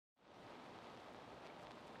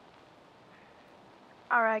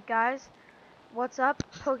Alright guys, what's up?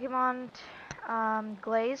 Pokemon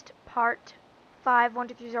Glazed Part 5, 1,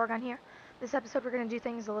 2, 3, Zorgon here. This episode we're going to do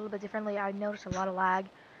things a little bit differently. I noticed a lot of lag,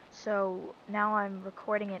 so now I'm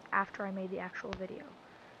recording it after I made the actual video.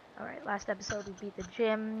 Alright, last episode we beat the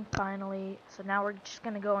gym, finally, so now we're just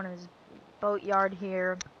going to go in his boat yard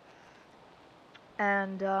here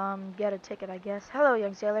and get a ticket, I guess. Hello,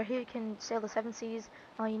 young sailor. Here you can sail the 7 seas.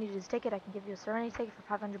 All you need is a ticket. I can give you a Serenity ticket for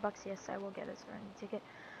 $500. Yes, I will get a Serenity ticket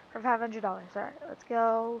for $500. Alright, let's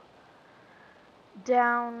go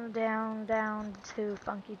down, down, down to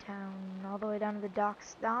Funky Town. All the way down to the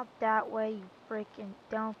docks. Not that way, you freaking...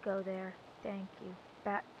 Don't go there. Thank you.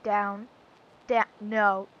 Back down. Down.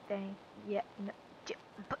 No. Thank... Yeah. No.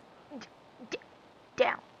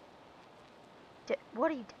 Down.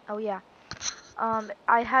 What are you... Oh, yeah.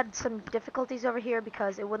 I had some difficulties over here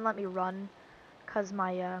because it wouldn't let me run, because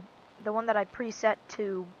my, the one that I preset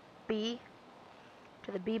to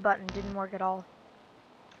the B button didn't work at all.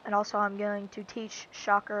 And also I'm going to teach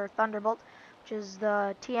Shocker Thunderbolt, which is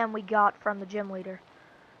the TM we got from the gym leader.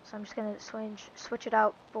 So I'm just gonna switch it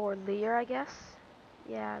out for Leer, I guess.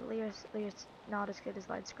 Yeah, Leer's not as good as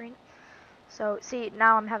Light Screen. So, see,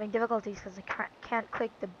 now I'm having difficulties because I can't click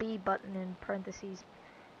the B button in parentheses,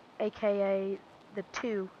 aka the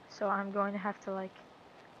 2, so I'm going to have to like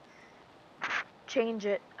change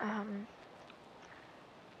it. I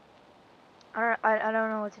don't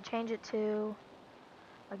know what to change it to.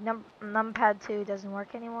 Like numpad 2 doesn't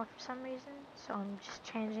work anymore for some reason, so I'm just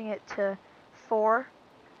changing it to 4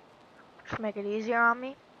 to make it easier on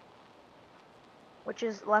me, which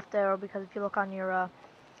is left arrow, because if you look on your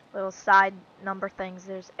little side number things,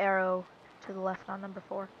 there's arrow to the left on number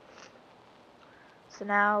 4. So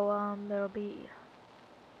now there'll be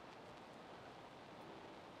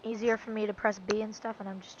easier for me to press B and stuff, and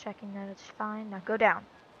I'm just checking that it's fine. Now go down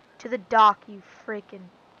to the dock, you freaking...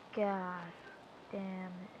 God damn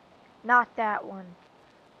it. Not that one.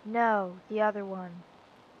 No, the other one.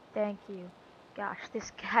 Thank you. Gosh,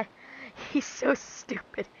 this guy, he's so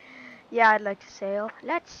stupid. Yeah, I'd like to sail.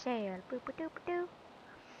 Let's sail. Boop-a-doop-a-doo.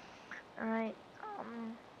 Alright,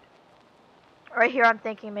 right here I'm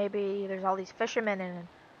thinking maybe there's all these fishermen in it.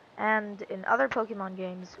 And in other Pokemon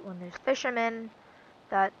games, when there's fishermen,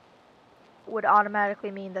 that would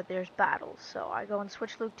automatically mean that there's battles. So I go and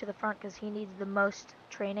switch Luke to the front because he needs the most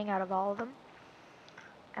training out of all of them.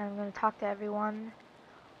 And I'm going to talk to everyone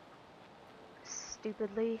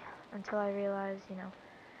stupidly until I realize, you know,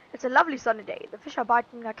 it's a lovely sunny day. The fish are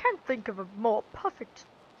biting. I can't think of a more perfect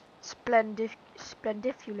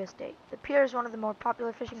splendifulous day. The pier is one of the more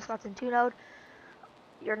popular fishing spots in Toonode.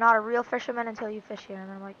 You're not a real fisherman until you fish here.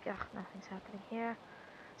 And I'm like, ugh, nothing's happening here.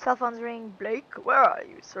 Cell phone's ringing. Blake, where are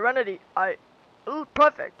you? Serenity, Oh,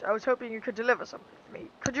 perfect. I was hoping you could deliver something for me.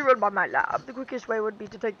 Could you run by my lab? The quickest way would be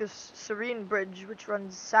to take this Serene Bridge, which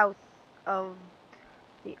runs south of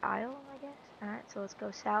the Isle, I guess. Alright, so let's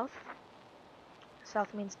go south.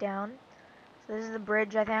 South means down. So this is the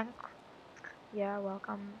bridge, I think. Yeah,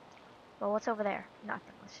 welcome. Well, what's over there?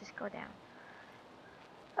 Nothing. Let's just go down.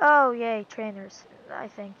 Oh, yay, trainers. I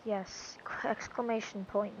think, yes. Exclamation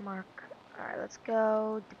point mark. Alright, let's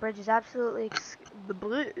go. The bridge is absolutely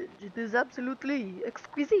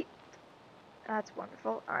exquisite. That's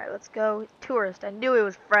wonderful. Alright, let's go. Tourist. I knew it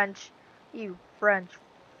was French. You French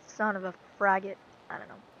son of a fraggot. I don't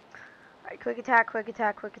know. Alright, quick attack, quick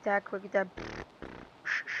attack, quick attack, quick attack.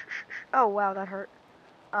 Oh, wow, that hurt.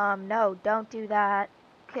 No, don't do that.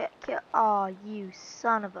 Aw, you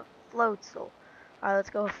son of a floatzel. Alright, let's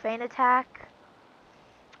go. Feint attack.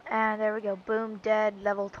 And there we go. Boom, dead.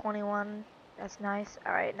 Level 21. That's nice.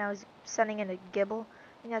 Alright, now he's sending in a Gibble.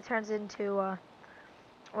 I think that turns into,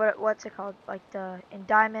 what's it called? Like in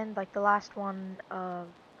Diamond, like the last one of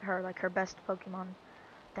her, like her best Pokemon.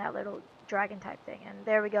 That little dragon type thing. And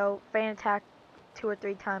there we go. Feint attack 2 or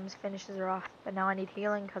 3 times finishes her off. But now I need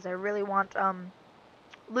healing because I really want,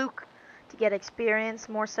 Luke to get experience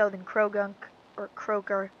more so than Krogunk or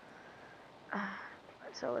Croaker.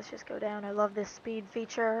 So let's just go down. I love this speed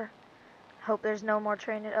feature. Hope there's no more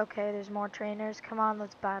trainers. Okay, there's more trainers. Come on,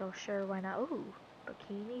 let's battle. Sure, why not? Ooh,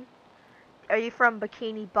 Bikini. Are you from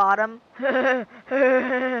Bikini Bottom?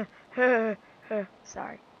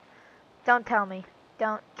 Sorry. Don't tell me.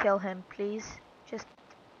 Don't kill him, please. Just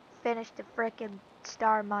finish the frickin'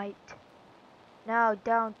 Starmite. No,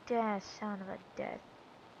 don't. Son of a death.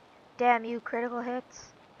 Damn you, critical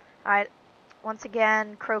hits. Alright, once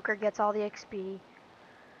again, Croaker gets all the XP.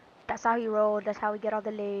 That's how he rolled. That's how we get all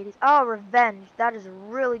the ladies. Oh, Revenge. That is a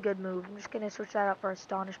really good move. I'm just going to switch that up for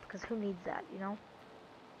Astonish because who needs that, you know?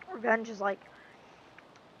 Revenge is like...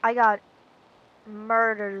 I got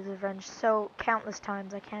murdered Revenge so countless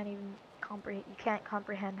times I can't even comprehend. You can't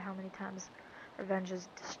comprehend how many times Revenge has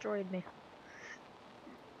destroyed me.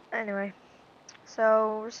 Anyway,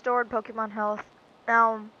 so restored Pokemon health.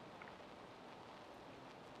 Now,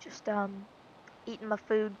 just eating my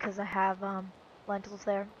food because I have lentils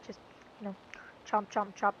there. Just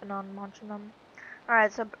chomping on, munching them.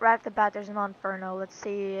 Alright, so right off the bat, there's an Inferno. Let's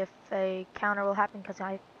see if a counter will happen because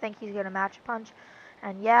I think he's gonna match a punch.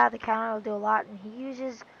 And yeah, the counter will do a lot, and he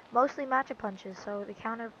uses mostly match punches, so the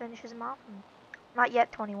counter finishes him off. And not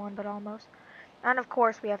yet 21, but almost. And of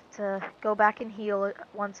course, we have to go back and heal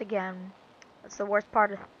once again. That's the worst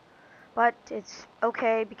part of it. But it's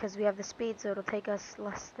okay because we have the speed, so it'll take us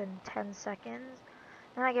less than 10 seconds.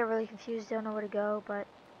 And I get really confused, don't know where to go, but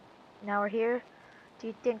now we're here. Do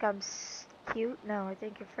you think I'm cute? No, I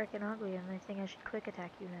think you're freaking ugly, and I think I should quick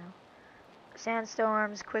attack you now.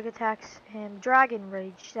 Sandstorms, quick attacks him. Dragon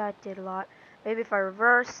Rage, that did a lot. Maybe if I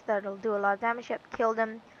reverse, that'll do a lot of damage. Yep, killed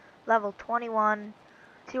him. Level 21.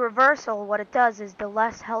 See, reversal, what it does is the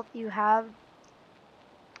less health you have,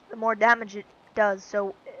 the more damage it does.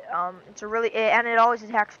 So, it's a really, and it always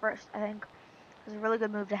attacks first, I think. It's a really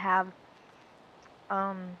good move to have,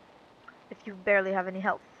 if you barely have any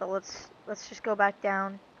health. So let's just go back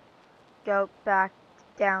down. Go back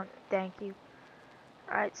down. Thank you.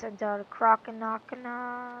 Alright, send out a Croconaw.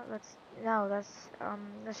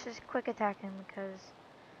 Let's just quick attack him because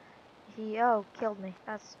he, killed me.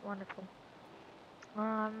 That's wonderful.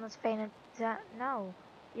 Let's feint attack. No.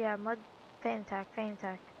 Yeah, mud, feint attack.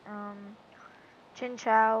 Chin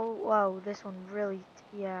Chow. Whoa, this one really,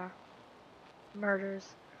 yeah,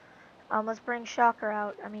 murders. Let's bring Shocker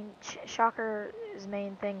out. I mean, Shocker's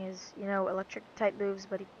main thing is, you know, electric type moves,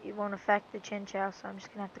 but it won't affect the Chin Chow, so I'm just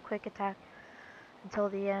gonna have to quick attack until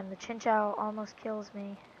the end. The Chin Chow almost kills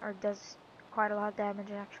me, or does quite a lot of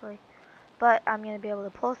damage actually. But I'm gonna be able to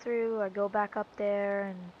pull through. I go back up there,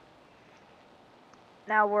 and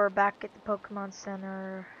now we're back at the Pokemon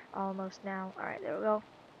Center. Almost now. Alright, there we go.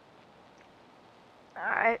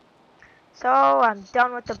 Alright. So, I'm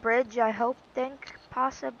done with the bridge, I think,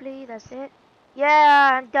 possibly, that's it.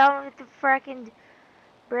 Yeah, I'm done with the frickin'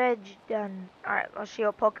 bridge, done. Alright, I'll see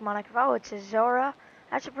what Pokemon I can, oh, it's a Zora.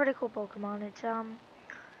 That's a pretty cool Pokemon. It's,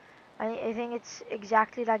 I think it's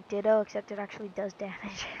exactly like Ditto, except it actually does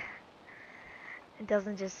damage. It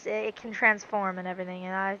doesn't just, it can transform and everything,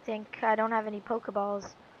 and I think I don't have any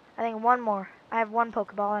Pokeballs. I think one more. I have one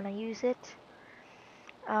Pokeball and I use it.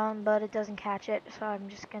 But it doesn't catch it, so I'm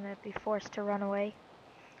just gonna be forced to run away.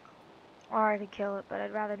 Or I could kill it, but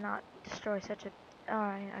I'd rather not destroy such a...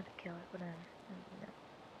 Alright, I could kill it, whatever.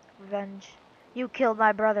 Revenge. You killed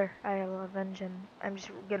my brother. I'll avenge him. I'm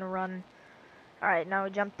just gonna run. Alright, now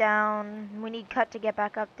we jump down. We need cut to get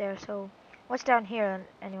back up there, so... What's down here,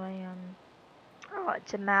 anyway? Oh,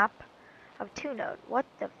 it's a map of 2-node. What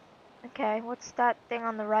the... Okay, what's that thing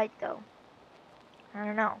on the right, though? I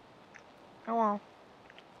don't know. Oh, well.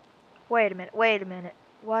 Wait a minute.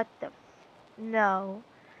 What the... No.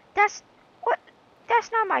 That's... What?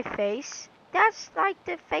 That's not my face. That's like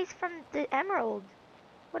the face from the Emerald.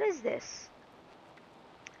 What is this?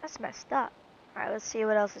 That's messed up. Alright, let's see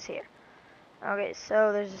what else is here. Okay,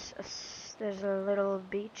 so there's a little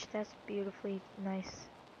beach that's beautifully nice.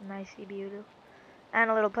 Nicey beautiful.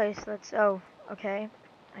 And a little place that's... Oh, okay.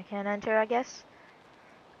 I can't enter, I guess.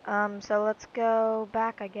 So let's go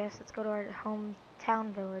back, I guess. Let's go to our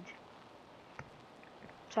hometown village.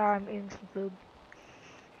 Sorry, I'm eating some food.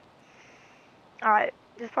 Alright,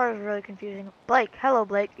 this part is really confusing. Blake, hello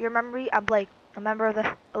Blake. You remember me? I'm Blake, a member of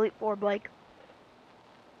the Elite Four, Blake.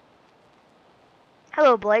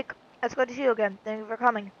 Hello Blake, it's good to see you again. Thank you for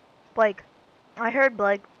coming. Blake, I heard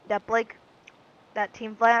Blake, that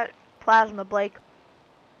Team Plasma Blake,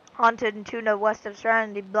 haunted in Tuna west of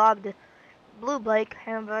Serenity, blogged Blue Blake,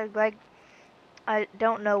 and Blake. I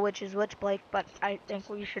don't know which is which Blake, but I think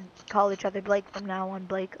we should call each other Blake from now on.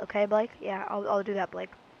 Blake, okay Blake? Yeah, I'll do that, Blake.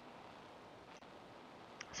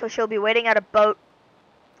 So she'll be waiting at a boat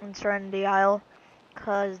in Serenity Isle,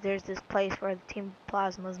 cause there's this place where the Team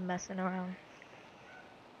Plasma's messing around.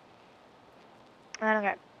 And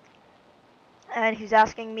okay. And he's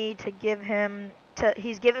asking me to give him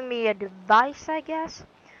he's giving me a device, I guess,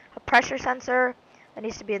 a pressure sensor that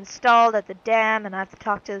needs to be installed at the dam, and I have to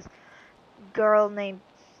talk to this girl named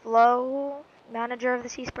Flo, manager of the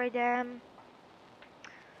Sea Spray Dam,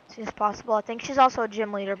 as soon as possible. I think she's also a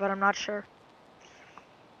gym leader, but I'm not sure.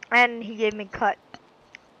 And he gave me cut,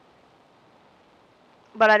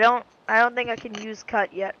 but I don't think I can use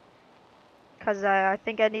cut yet, cause I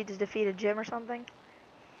think I need to defeat a gym or something.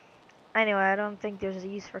 Anyway, I don't think there's a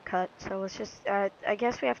use for cut, so let's just, I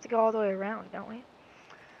guess we have to go all the way around, don't we?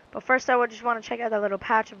 But first I would just want to check out that little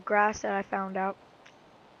patch of grass that I found out,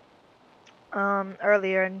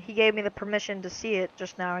 earlier, and he gave me the permission to see it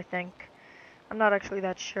just now, I think. I'm not actually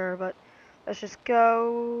that sure, but let's just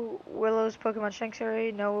go. Willow's Pokemon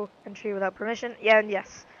Sanctuary, no entry without permission. Yeah, and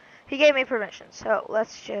yes. He gave me permission, so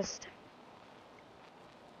let's just...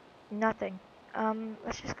 Nothing.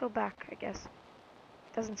 Let's just go back, I guess.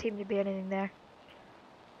 Doesn't seem to be anything there.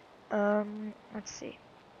 Let's see.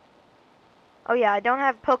 Oh yeah, I don't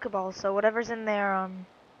have Pokeballs, so whatever's in there,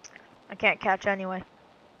 I can't catch anyway.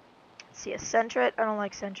 Let's see, a Sentret? I don't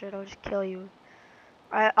like Sentret, it'll just kill you.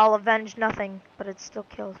 I'll avenge nothing, but it still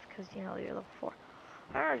kills because, you know, you're level 4.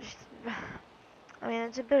 I mean,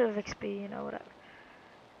 it's a bit of XP, you know, whatever.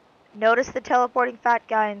 Notice the teleporting fat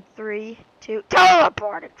guy in 3, 2...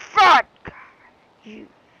 Teleporting fat guy! You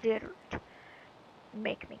didn't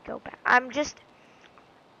make me go back. I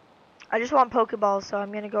just want Pokeballs, so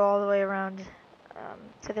I'm gonna go all the way around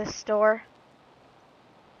to this store.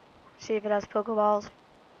 See if it has Pokeballs.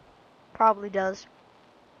 Probably does.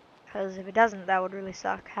 Because if it doesn't, that would really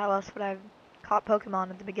suck. How else would I have caught Pokemon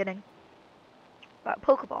at the beginning? But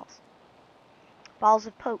Pokeballs. Balls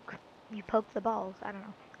of poke. You poke the balls. I don't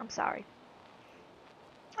know. I'm sorry.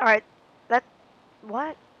 Alright.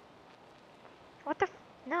 What? What the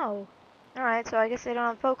no. Alright, so I guess they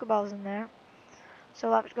don't have Pokeballs in there. So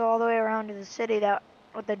we'll have to go all the way around to the city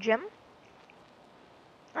with the gym.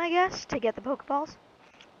 I guess, to get the Pokeballs.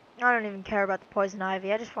 I don't even care about the Poison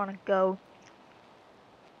Ivy. I just want to go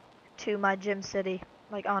to my gym city.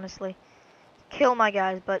 Like, honestly. Kill my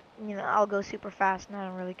guys, but, you know, I'll go super fast and I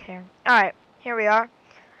don't really care. Alright, here we are.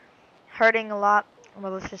 Hurting a lot.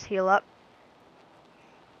 Well, let's just heal up.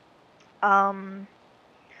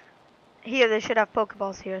 Here, they should have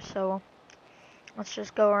Pokeballs here, so let's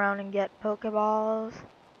just go around and get Pokeballs.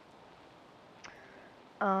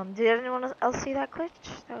 Did anyone else see that glitch?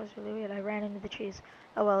 That was really weird. I ran into the trees.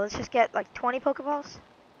 Oh well, let's just get like 20 Pokeballs.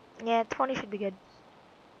 Yeah, 20 should be good.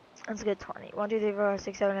 That's a good 20. 1, 2, 3, 4, 5,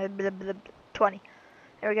 6, 7, 8, blah, blah, blah, 20.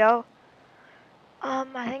 There we go.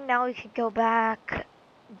 I think now we could go back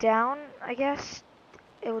down, I guess.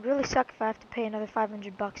 It would really suck if I have to pay another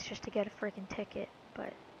 500 bucks just to get a freaking ticket,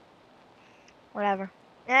 but whatever.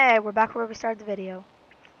 Hey, we're back where we started the video.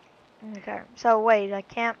 Okay, so wait, I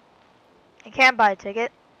can't buy a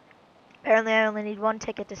ticket. Apparently I only need 1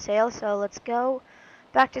 ticket to sail, so let's go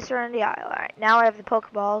back to Serenity Isle. Alright, now I have the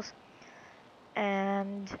Pokeballs.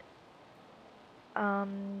 And,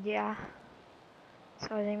 yeah.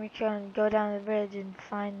 So I think we're gonna go down the bridge and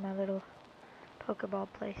find my little Pokeball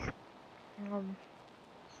place.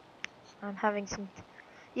 I'm having some...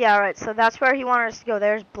 Yeah, alright, so that's where he wanted us to go.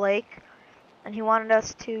 There's Blake. And he wanted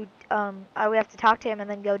us to, we have to talk to him and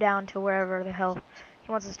then go down to wherever the hell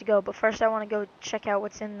he wants us to go. But first I want to go check out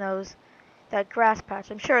what's in that grass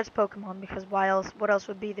patch. I'm sure it's Pokemon, because what else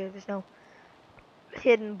would be there? There's no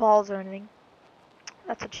hidden balls or anything.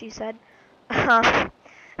 That's what she said. I'm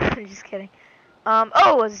just kidding.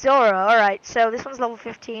 Oh, a Zora. Alright, so this one's level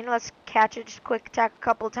 15. Let's catch it. Just quick attack a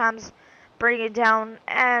couple of times. Bring it down.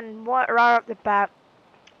 And right off the bat,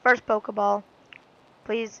 first Pokeball.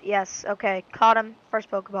 Please, yes, okay, caught him, first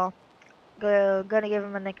Pokeball. Gonna give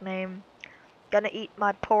him a nickname. Gonna eat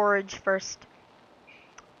my porridge first.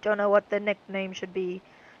 Don't know what the nickname should be.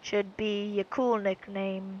 Should be a cool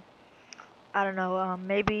nickname. I don't know,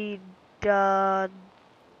 maybe D-A,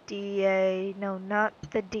 no, not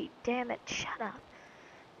the D, damn it, shut up.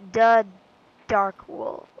 Dark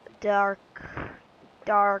Wolf, dark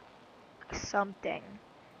something.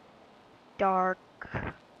 Dark,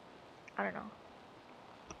 I don't know.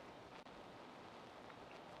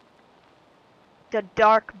 The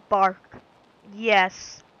dark bark.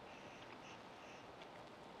 Yes.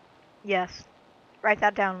 Yes. Write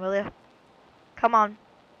that down, will you? Come on.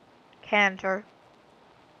 Canter.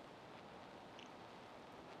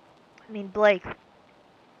 I mean, Blake.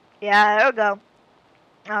 Yeah, there we go.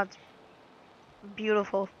 Oh, it's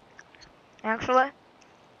beautiful. Actually,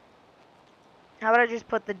 how about I just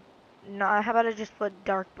put how about I just put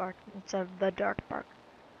dark bark instead of the dark bark?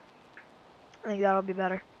 I think that'll be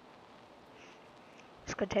better.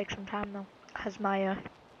 It's gonna take some time though, because my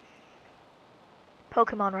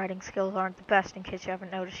Pokemon writing skills aren't the best, in case you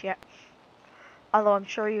haven't noticed yet. Although I'm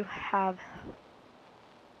sure you have.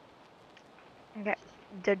 Okay,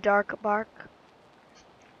 the dark bark.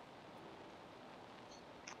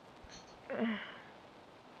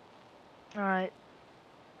 Alright.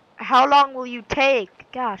 How long will you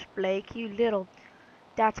take? Gosh, Blake, you little...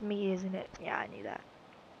 That's me, isn't it? Yeah, I knew that.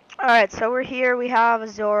 Alright, so we're here. We have a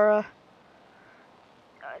Zora.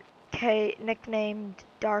 nicknamed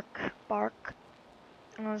Dark Bark.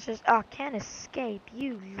 And I was just, oh, can't escape,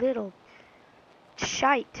 you little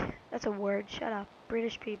shite. That's a word, shut up.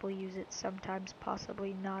 British people use it sometimes,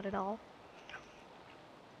 possibly not at all.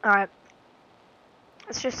 Alright,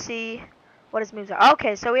 let's just see what his moves are.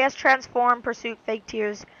 Okay, so he has Transform, Pursuit, Fake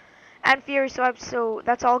Tears, and Fury Swipe, so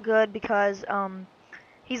that's all good because,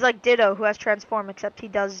 he's like Ditto, who has Transform, except he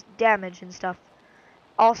does damage and stuff.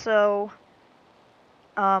 Also,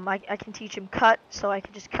 I can teach him Cut, so I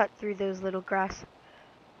can just cut through those little grass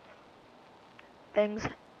things.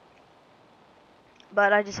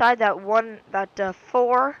 But I decided that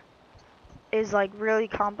 4 is like really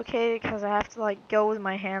complicated because I have to like go with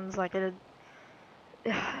my hands like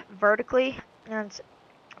vertically, and it's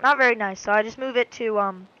not very nice. So I just move it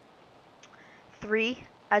to 3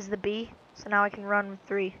 as the B, so now I can run with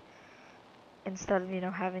 3 instead of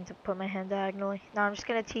having to put my hand diagonally. Now I'm just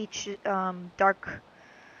gonna teach Dark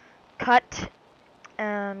Cut,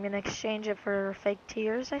 and I'm gonna exchange it for Fake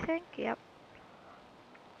Tears, I think. Yep.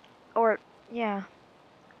 Or yeah.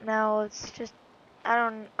 Now it's just, I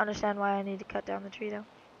don't understand why I need to cut down the tree though.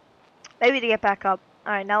 Maybe to get back up.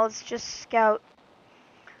 Alright, now let's just scout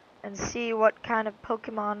and see what kind of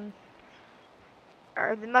Pokemon,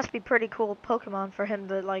 or there must be pretty cool Pokemon for him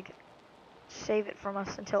to like save it from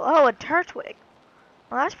us until, oh, a Turtwig.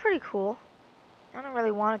 Well, that's pretty cool. I don't really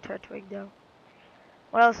want a Turtwig though.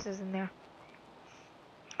 What else is in there?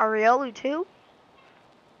 A Riolu too?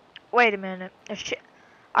 Wait a minute.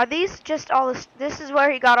 Are these just all this? This is where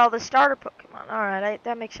he got all the starter Pokemon. Alright,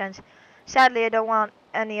 that makes sense. Sadly, I don't want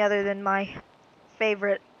any other than my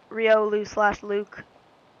favorite Riolu / Luke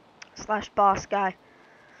 / boss guy.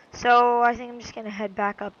 So I think I'm just gonna head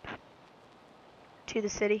back up to the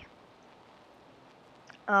city.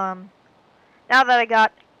 Now that I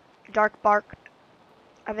got Dark Bark,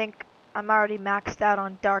 I think I'm already maxed out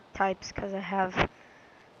on Dark types because I have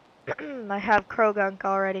I have Krogunk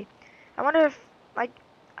already. I wonder if like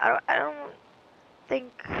I don't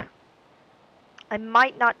think I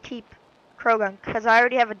might not keep Krogunk because I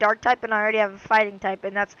already have a Dark type and I already have a Fighting type,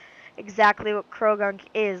 and that's exactly what Krogunk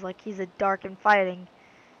is. Like, he's a Dark and Fighting.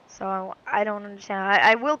 So I don't understand.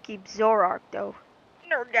 I will keep Zoroark though.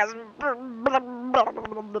 Nerdgasm.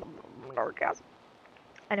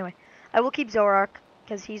 Anyway, I will keep Zoroark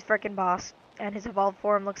because he's frickin' boss, and his evolved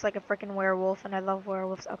form looks like a frickin' werewolf, and I love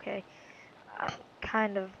werewolves. Okay, I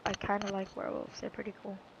kind of like werewolves. They're pretty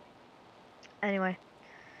cool. Anyway,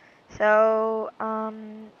 so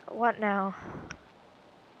what now?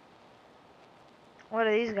 What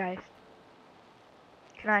are these guys?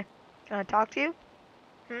 Can I talk to you?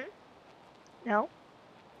 No?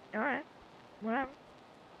 Alright. Whatever.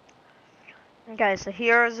 Okay, so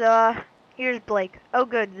here's Blake. Oh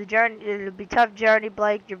good, it'll be tough journey,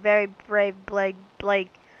 Blake. You're very brave,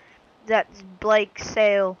 Blake. That's Blake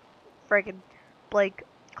Sail. Friggin' Blake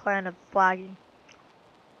clan of flagging.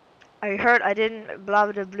 I heard I didn't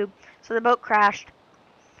blah blah blah. So the boat crashed.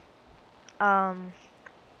 I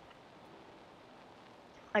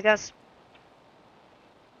guess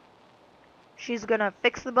she's gonna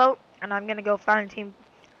fix the boat, and I'm gonna go find Team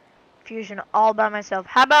Fusion all by myself.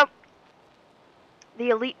 How about the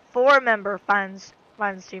Elite Four member finds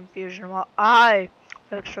Team Fusion while I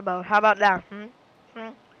fix the boat? How about that?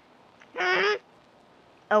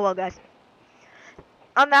 Oh well, guys.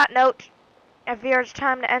 On that note, I fear it's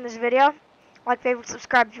time to end this video. Like, favorite,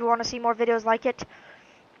 subscribe if you want to see more videos like it.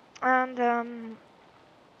 And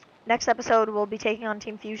next episode we'll be taking on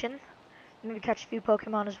Team Fusion. I'm gonna catch a few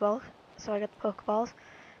Pokemon as well, so I got the Pokeballs.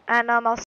 And I'll